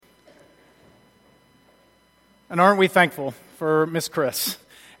And aren't we thankful for Miss Chris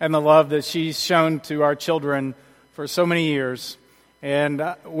and the love that she's shown to our children for so many years? And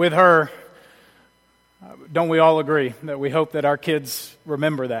with her, don't we all agree that we hope that our kids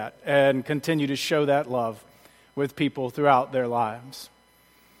remember that and continue to show that love with people throughout their lives?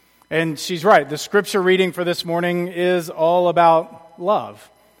 And she's right. The scripture reading for this morning is all about love,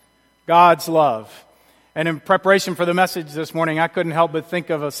 God's love. And in preparation for the message this morning, I couldn't help but think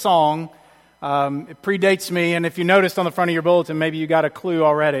of a song. It predates me, and if you noticed on the front of your bulletin, maybe you got a clue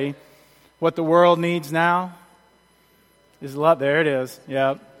already. What the world needs now is love. There it is.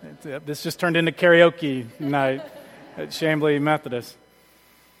 Yeah, this just turned into karaoke night at Chamblee Methodist.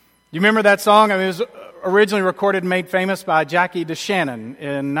 You remember that song? I mean, it was originally recorded and made famous by Jackie DeShannon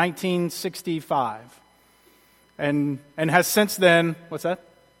in 1965, and has since then. What's that?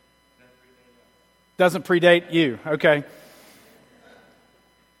 Doesn't predate you. Okay.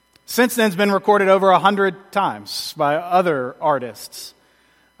 Since then, it's been recorded over 100 times by other artists.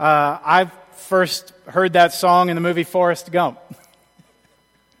 I've first heard that song in the movie Forrest Gump.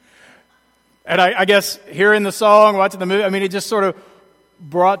 And I guess hearing the song, watching the movie, I mean, it just sort of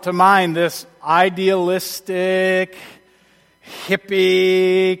brought to mind this idealistic,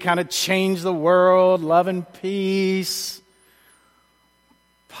 hippie, kind of change the world, love and peace,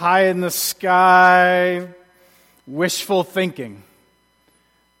 pie in the sky, wishful thinking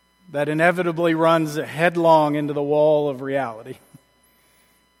that inevitably runs headlong into the wall of reality.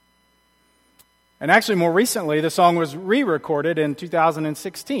 And actually, more recently, the song was re-recorded in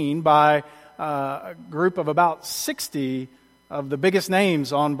 2016 by a group of about 60 of the biggest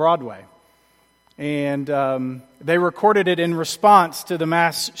names on Broadway. And they recorded it in response to the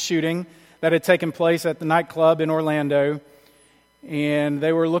mass shooting that had taken place at the nightclub in Orlando. And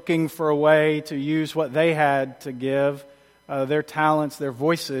they were looking for a way to use what they had to give, their talents, their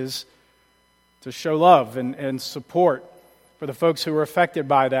voices, to show love and support for the folks who were affected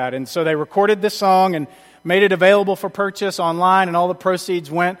by that. And so they recorded this song and made it available for purchase online, and all the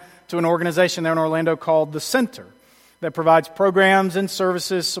proceeds went to an organization there in Orlando called The Center that provides programs and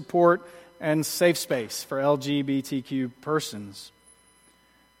services, support, and safe space for LGBTQ persons.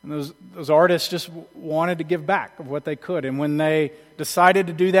 And those artists just wanted to give back of what they could. And when they decided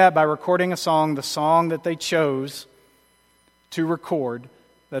to do that by recording a song, the song that they chose to record,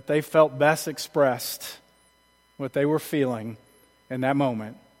 that they felt best expressed what they were feeling in that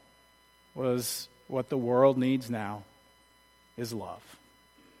moment, was what the world needs now is love.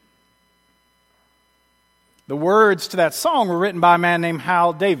 The words to that song were written by a man named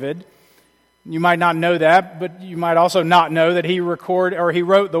Hal David. You might not know that, but you might also not know that he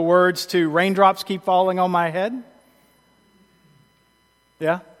wrote the words to Raindrops Keep Falling on My Head.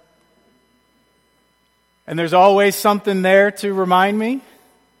 Yeah? And there's always something there to remind me.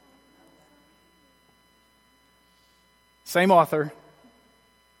 Same author.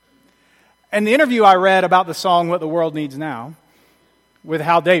 And the interview I read about the song What the World Needs Now with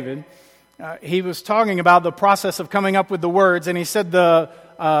Hal David, he was talking about the process of coming up with the words, and he said the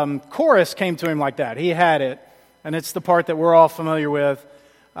chorus came to him like that. He had it, and it's the part that we're all familiar with.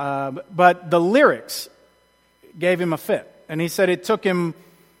 But the lyrics gave him a fit. And he said it took him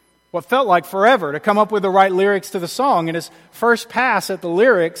what felt like forever to come up with the right lyrics to the song. And his first pass at the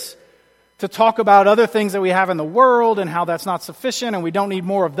lyrics to talk about other things that we have in the world and how that's not sufficient and we don't need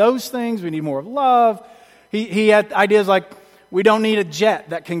more of those things, we need more of love. He had ideas like, we don't need a jet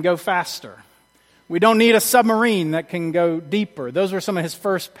that can go faster. We don't need a submarine that can go deeper. Those were some of his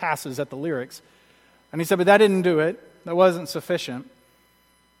first passes at the lyrics. And he said, but that didn't do it. That wasn't sufficient.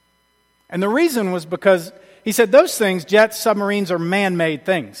 And the reason was because he said those things, jets, submarines, are man-made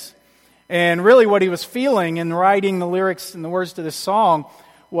things. And really what he was feeling in writing the lyrics and the words to this song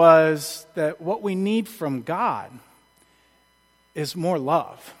was that what we need from God is more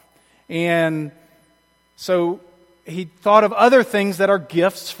love. And so he thought of other things that are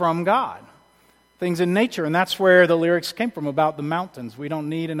gifts from God, things in nature. And that's where the lyrics came from, about the mountains. We don't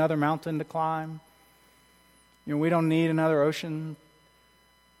need another mountain to climb. We don't need another ocean.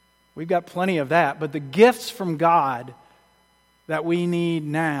 We've got plenty of that. But the gifts from God that we need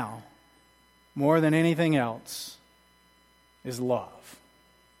now, more than anything else, is love.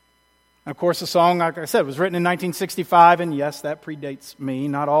 And of course, the song, like I said, was written in 1965, and yes, that predates me,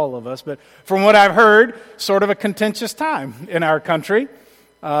 not all of us, but from what I've heard, sort of a contentious time in our country.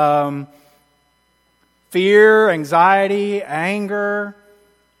 Fear, anxiety, anger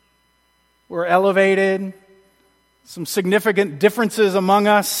were elevated. Some significant differences among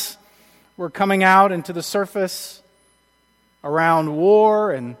us were coming out into the surface around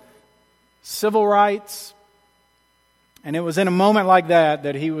war and civil rights. And it was in a moment like that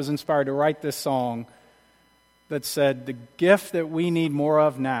that he was inspired to write this song that said the gift that we need more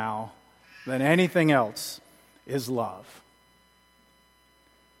of now than anything else is love.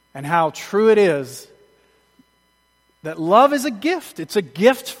 And how true it is that love is a gift. It's a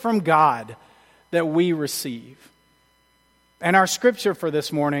gift from God that we receive. And our scripture for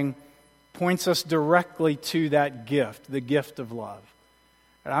this morning points us directly to that gift, the gift of love.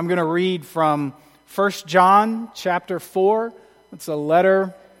 And I'm going to read from 1 John chapter 4. It's a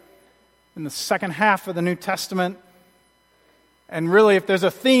letter in the second half of the New Testament. And really, if there's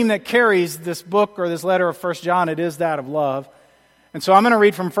a theme that carries this book or this letter of 1 John, it is that of love. And so I'm going to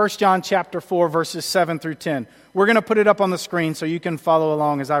read from 1 John chapter 4, verses 7 through 10. We're going to put it up on the screen so you can follow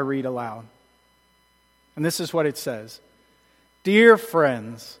along as I read aloud. And this is what it says. Dear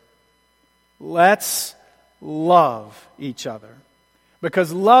friends, let's love each other,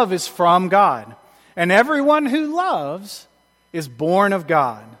 because love is from God. And everyone who loves is born of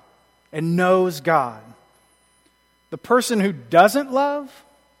God and knows God. The person who doesn't love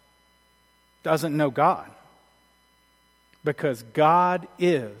doesn't know God, because God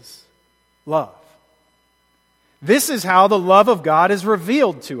is love. This is how the love of God is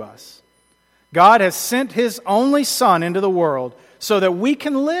revealed to us. God has sent His only Son into the world so that we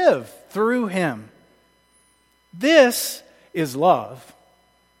can live through Him. This is love.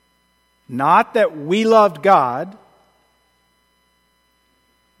 Not that we loved God,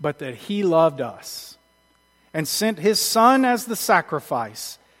 but that He loved us and sent His Son as the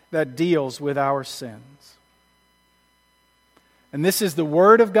sacrifice that deals with our sins. And this is the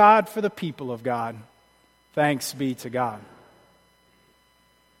word of God for the people of God. Thanks be to God.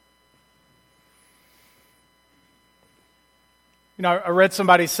 You know, I read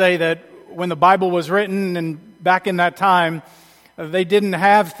somebody say that when the Bible was written and back in that time, they didn't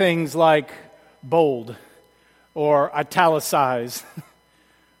have things like bold or italicize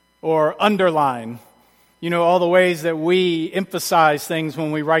or underline. You know, all the ways that we emphasize things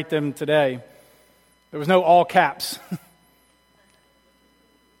when we write them today. There was no all caps.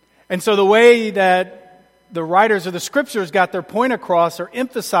 And so the way that the writers of the Scriptures got their point across or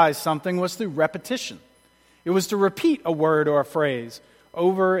emphasized something was through repetition. It was to repeat a word or a phrase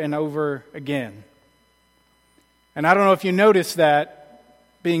over and over again. And I don't know if you noticed that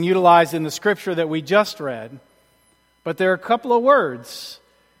being utilized in the Scripture that we just read, but there are a couple of words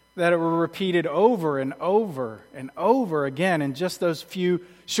that were repeated over and over and over again in just those few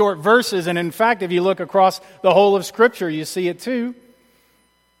short verses. And in fact, if you look across the whole of Scripture, you see it too.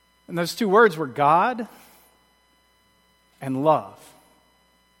 And those two words were God and love.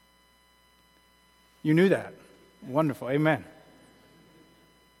 You knew that. Wonderful. Amen.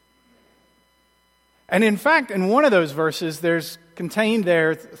 And in fact, in one of those verses, there's contained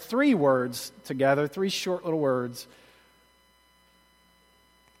there three words together, three short little words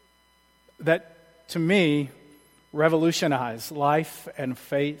that, to me, revolutionize life and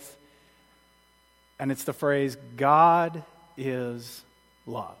faith. And it's the phrase, God is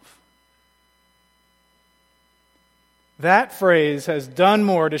love. That phrase has done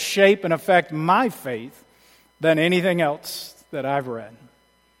more to shape and affect my faith than anything else that I've read.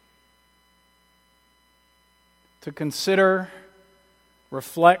 To consider,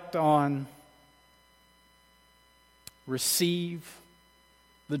 reflect on, receive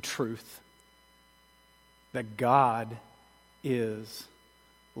the truth that God is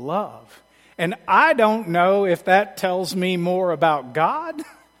love. And I don't know if that tells me more about God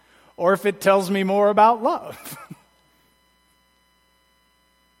or if it tells me more about love.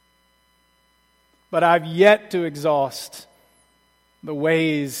 But I've yet to exhaust the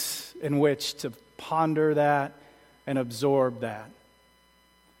ways in which to ponder that and absorb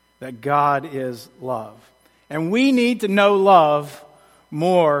that God is love. And we need to know love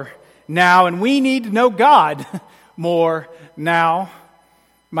more now, and we need to know God more now.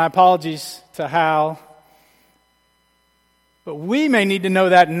 My apologies to Hal. But we may need to know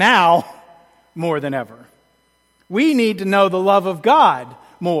that now more than ever. We need to know the love of God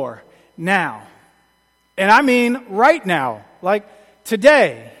more now. And I mean right now, like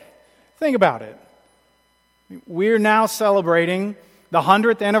today. Think about it. We're now celebrating the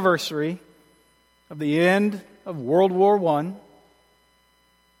 100th anniversary of the end of World War I.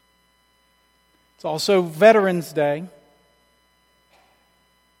 It's also Veterans Day,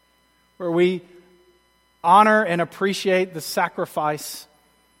 where we honor and appreciate the sacrifice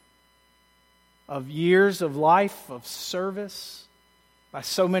of years of life, of service by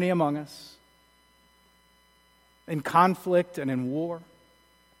so many among us, in conflict and in war.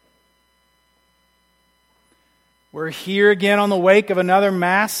 We're here again on the wake of another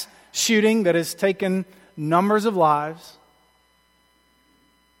mass shooting that has taken numbers of lives,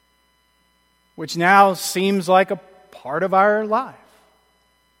 which now seems like a part of our life.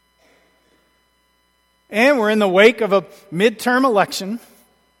 And we're in the wake of a midterm election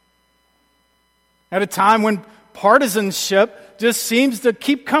at a time when partisanship just seems to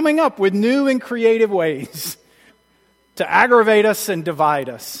keep coming up with new and creative ways to aggravate us and divide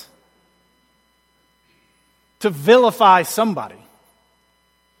us, to vilify somebody.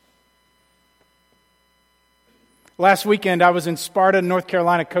 Last weekend, I was in Sparta, North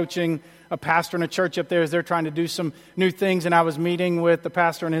Carolina, coaching a pastor in a church up there as they're trying to do some new things, and I was meeting with the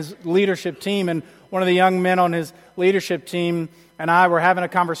pastor and his leadership team, and one of the young men on his leadership team and I were having a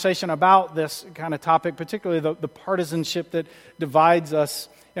conversation about this kind of topic, particularly the partisanship that divides us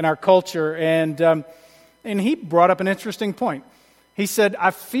in our culture, and he brought up an interesting point. He said,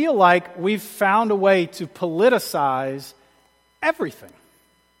 I feel like we've found a way to politicize everything.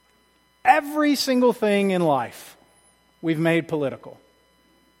 Every single thing in life we've made political.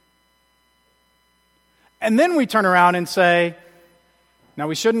 And then we turn around and say, now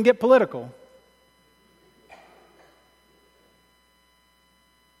we shouldn't get political.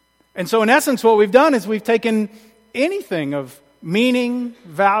 And so in essence, what we've done is we've taken anything of meaning,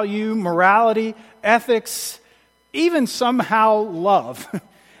 value, morality, ethics, even somehow love,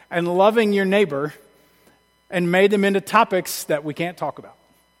 and loving your neighbor, and made them into topics that we can't talk about.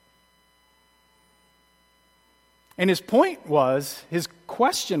 And his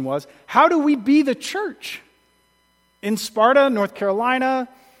question was, how do we be the church in Sparta, North Carolina,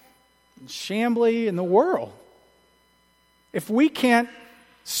 in Chamblee, in the world, if we can't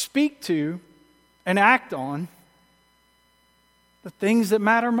speak to and act on the things that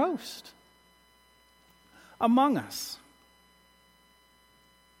matter most among us?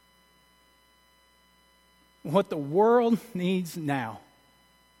 What the world needs now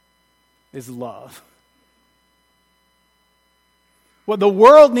is love. What the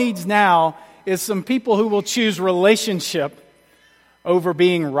world needs now is some people who will choose relationship over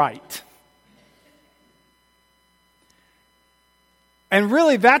being right. And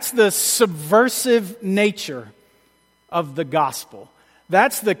really, that's the subversive nature of the gospel.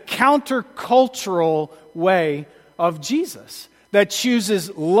 That's the countercultural way of Jesus that chooses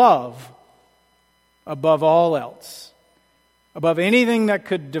love above all else, above anything that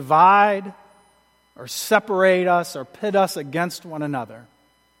could divide or separate us or pit us against one another,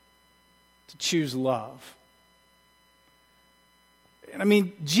 to choose love. And I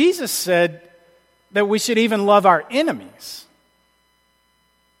mean, Jesus said that we should even love our enemies.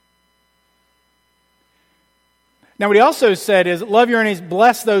 Now, what he also said is, love your enemies,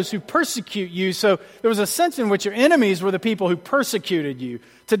 bless those who persecute you. So there was a sense in which your enemies were the people who persecuted you.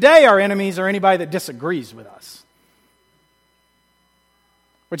 Today, our enemies are anybody that disagrees with us,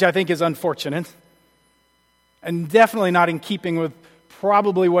 which I think is unfortunate and definitely not in keeping with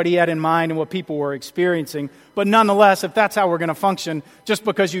probably what he had in mind and what people were experiencing. But nonetheless, if that's how we're going to function, just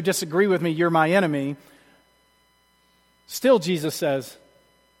because you disagree with me, you're my enemy, still Jesus says,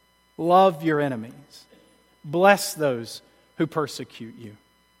 love your enemies. Bless those who persecute you.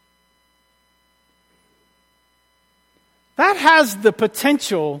 That has the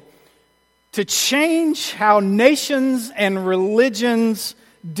potential to change how nations and religions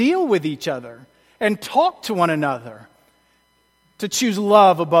deal with each other and talk to one another, to choose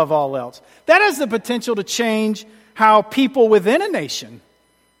love above all else. That has the potential to change how people within a nation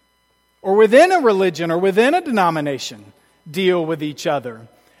or within a religion or within a denomination deal with each other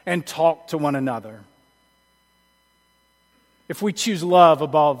and talk to one another. If we choose love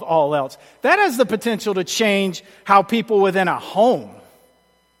above all else, that has the potential to change how people within a home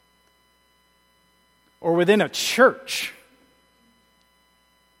or within a church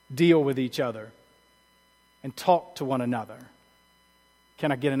deal with each other and talk to one another.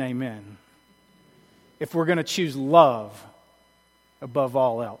 Can I get an amen? If we're going to choose love above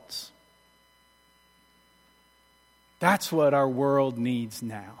all else. That's what our world needs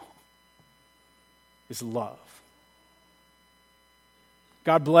now, is love.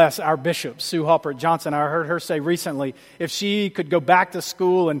 God bless our bishop, Sue Halpert Johnson. I heard her say recently, if she could go back to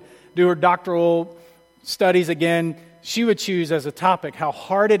school and do her doctoral studies again, she would choose as a topic how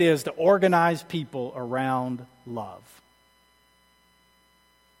hard it is to organize people around love.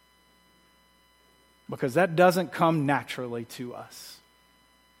 Because that doesn't come naturally to us.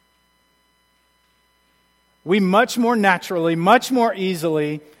 We much more naturally, much more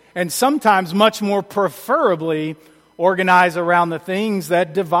easily, and sometimes much more preferably organize around the things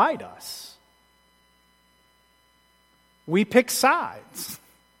that divide us. We pick sides.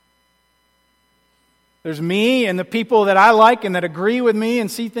 There's me and the people that I like and that agree with me and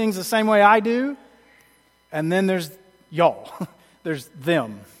see things the same way I do. And then there's y'all. There's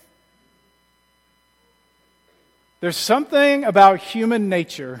them. There's something about human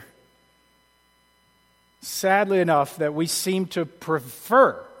nature, sadly enough, that we seem to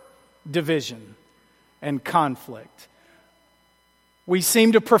prefer division and conflict. We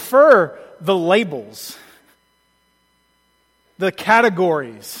seem to prefer the labels, the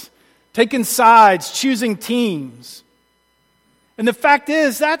categories, taking sides, choosing teams. And the fact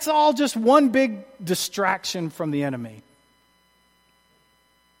is, that's all just one big distraction from the enemy.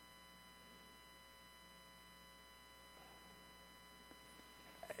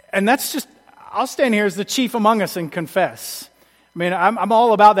 And that's just, I'll stand here as the chief among us and confess. I mean, I'm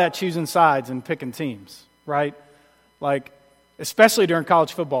all about that choosing sides and picking teams, right? Like, especially during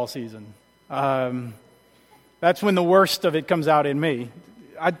college football season. That's when the worst of it comes out in me.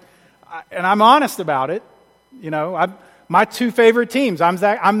 And I'm honest about it. You know, my two favorite teams, I'm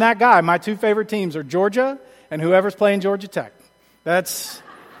that guy. My two favorite teams are Georgia and whoever's playing Georgia Tech.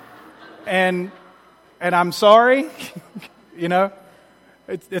 And I'm sorry, you know.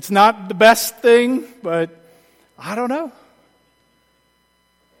 It's not the best thing, but I don't know.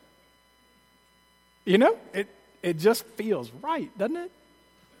 You know, it just feels right, doesn't it?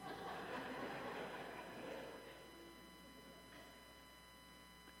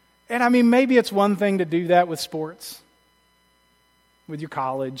 And I mean, maybe it's one thing to do that with sports, with your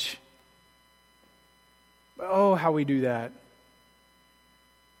college. But oh, how we do that.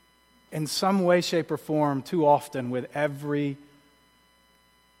 In some way, shape, or form, too often with every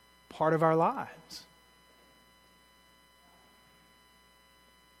part of our lives.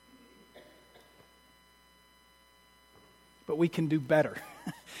 But we can do better.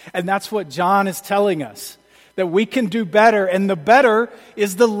 And that's what John is telling us. That we can do better. And the better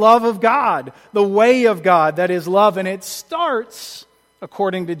is the love of God. The way of God, that is love. And it starts,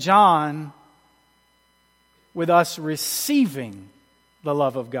 according to John, with us receiving the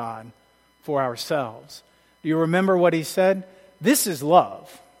love of God for ourselves. Do you remember what he said? This is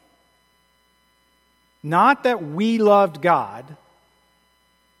love. Not that we loved God,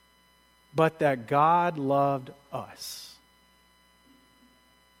 but that God loved us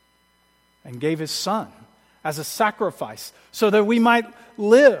and gave His Son as a sacrifice so that we might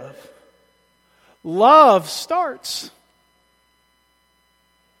live. Love starts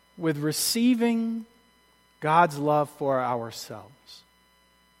with receiving God's love for ourselves.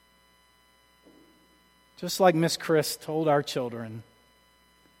 Just like Miss Chris told our children,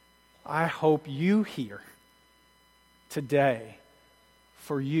 I hope you hear today,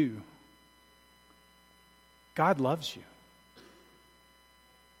 for you, God loves you.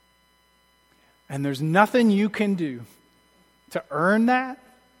 And there's nothing you can do to earn that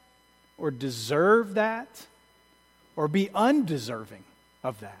or deserve that or be undeserving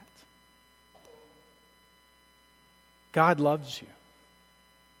of that. God loves you.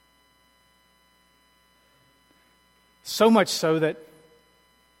 So much so that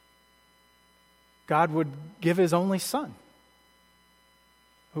God would give His only Son,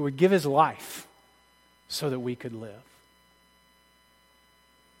 who would give His life so that we could live.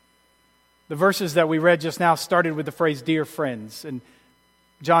 The verses that we read just now started with the phrase, dear friends, and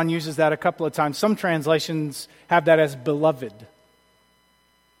John uses that a couple of times. Some translations have that as beloved.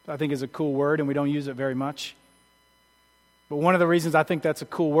 I think is a cool word, and we don't use it very much. But one of the reasons I think that's a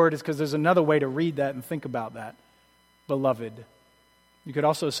cool word is because there's another way to read that and think about that. Beloved. You could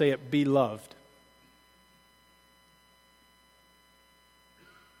also say it, beloved.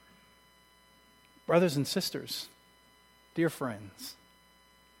 Brothers and sisters, dear friends,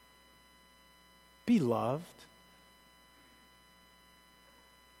 be loved.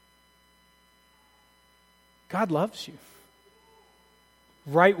 God loves you.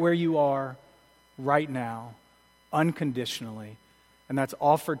 Right where you are, right now, unconditionally. And that's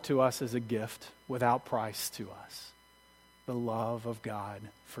offered to us as a gift without price to us. The love of God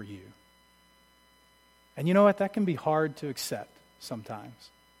for you. And you know what? That can be hard to accept sometimes.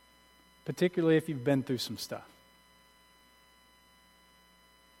 Particularly if you've been through some stuff.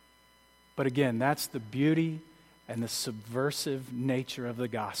 But again, that's the beauty and the subversive nature of the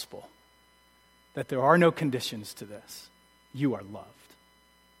gospel. That there are no conditions to this. You are loved.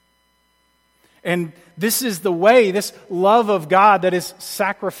 And this is the way, this love of God that is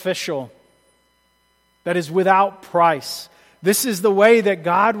sacrificial, that is without price. This is the way that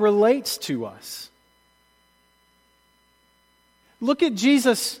God relates to us. Look at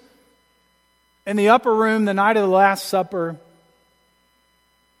Jesus in the upper room the night of the Last Supper.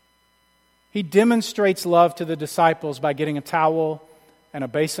 He demonstrates love to the disciples by getting a towel and a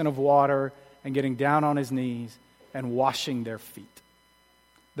basin of water and getting down on His knees and washing their feet.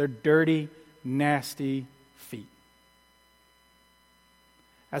 Their dirty, nasty feet.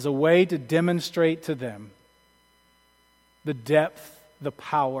 As a way to demonstrate to them the depth, the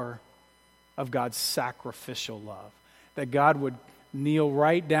power of God's sacrificial love. That God would kneel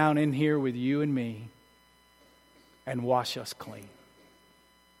right down in here with you and me and wash us clean.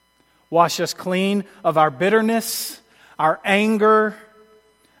 Wash us clean of our bitterness, our anger,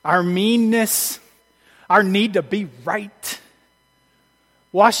 our meanness, our need to be right.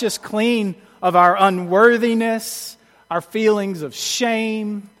 Wash us clean of our unworthiness, our feelings of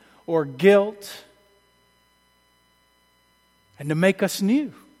shame or guilt, and to make us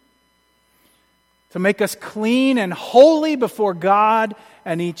new. To make us clean and holy before God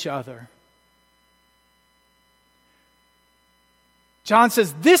and each other. John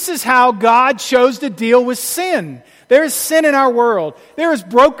says, this is how God chose to deal with sin. There is sin in our world. There is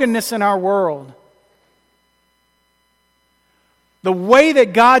brokenness in our world. The way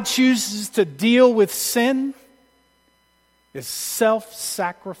that God chooses to deal with sin is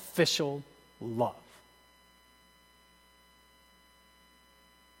self-sacrificial love.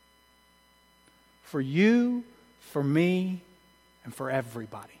 For you, for me, and for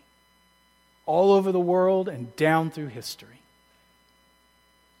everybody. All over the world and down through history.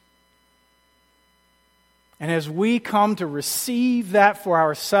 And as we come to receive that for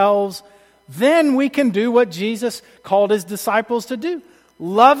ourselves, then we can do what Jesus called His disciples to do.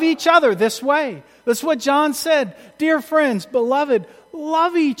 Love each other this way. That's what John said. Dear friends, beloved,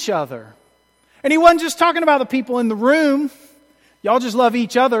 love each other. And he wasn't just talking about the people in the room. Y'all just love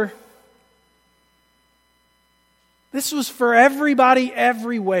each other. This was for everybody,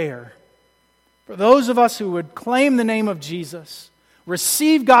 everywhere. For those of us who would claim the name of Jesus,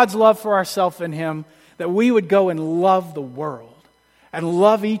 receive God's love for ourselves in Him, that we would go and love the world and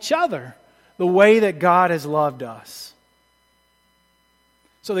love each other the way that God has loved us.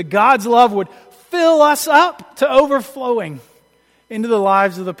 So that God's love would fill us up to overflowing into the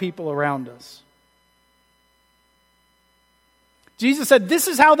lives of the people around us. Jesus said, this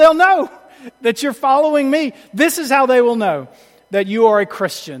is how they'll know that you're following me. This is how they will know that you are a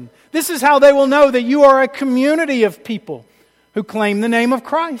Christian. This is how they will know that you are a community of people who claim the name of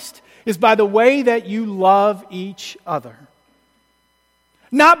Christ, is by the way that you love each other.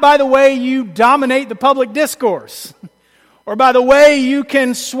 Not by the way you dominate the public discourse, or by the way you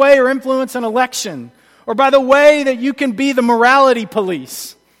can sway or influence an election, or by the way that you can be the morality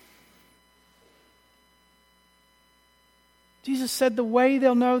police. Jesus said the way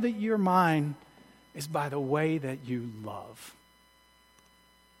they'll know that you're mine is by the way that you love.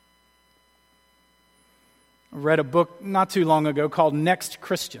 I read a book not too long ago called Next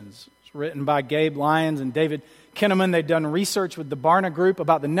Christians. It's written by Gabe Lyons and David Kinnaman. They've done research with the Barna Group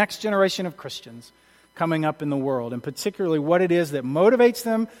about the next generation of Christians coming up in the world, and particularly what it is that motivates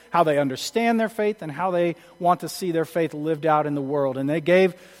them, how they understand their faith, and how they want to see their faith lived out in the world. And they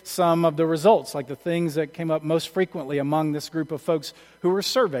gave some of the results, like the things that came up most frequently among this group of folks who were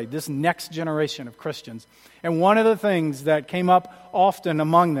surveyed, this next generation of Christians. And one of the things that came up often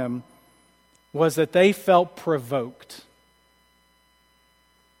among them was that they felt provoked.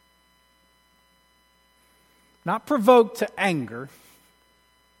 Not provoked to anger,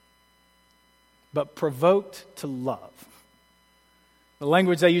 but provoked to love. The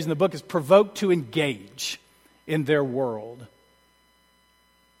language they use in the book is provoked to engage in their world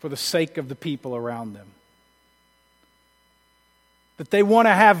for the sake of the people around them. That they want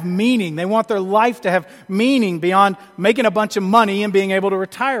to have meaning. They want their life to have meaning beyond making a bunch of money and being able to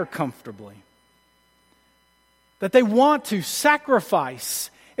retire comfortably. That they want to sacrifice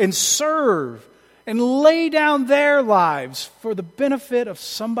and serve and lay down their lives for the benefit of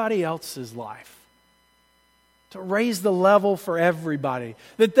somebody else's life. To raise the level for everybody.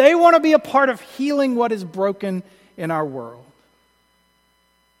 That they want to be a part of healing what is broken in our world.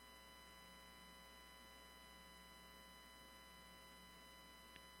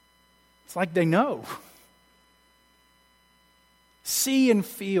 It's like they know. See and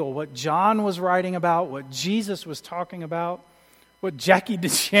feel what John was writing about, what Jesus was talking about, what Jackie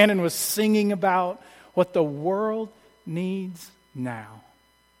DeShannon was singing about, what the world needs now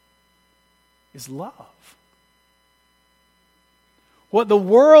is love. What the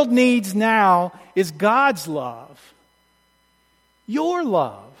world needs now is God's love. Your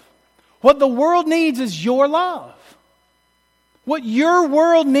love. What the world needs is your love. What your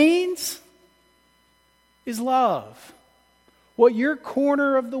world needs is love. What your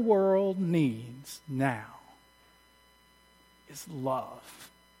corner of the world needs now is love.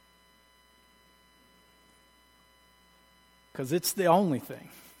 Because it's the only thing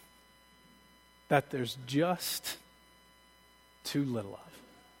that there's just too little of.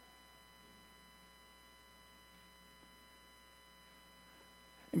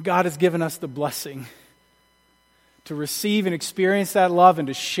 And God has given us the blessing to receive and experience that love and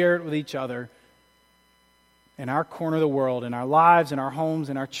to share it with each other in our corner of the world, in our lives, in our homes,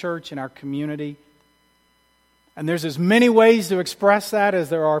 in our church, in our community. And there's as many ways to express that as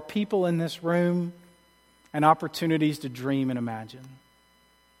there are people in this room and opportunities to dream and imagine.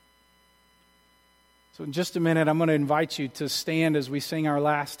 So in just a minute, I'm going to invite you to stand as we sing our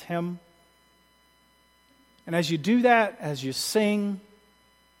last hymn. And as you do that, as you sing,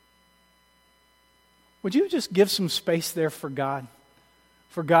 would you just give some space there for God,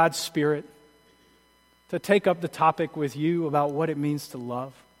 for God's Spirit, to take up the topic with you about what it means to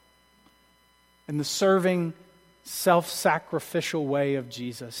love and the serving, self-sacrificial way of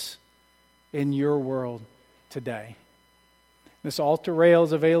Jesus in your world today. This altar rail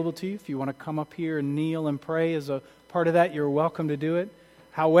is available to you. If you want to come up here and kneel and pray as a part of that, you're welcome to do it.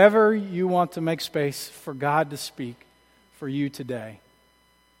 However you want to make space for God to speak for you today,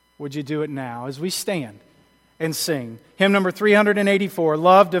 would you do it now as we stand and sing hymn number 384,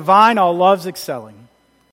 Love Divine, All Loves Excelling.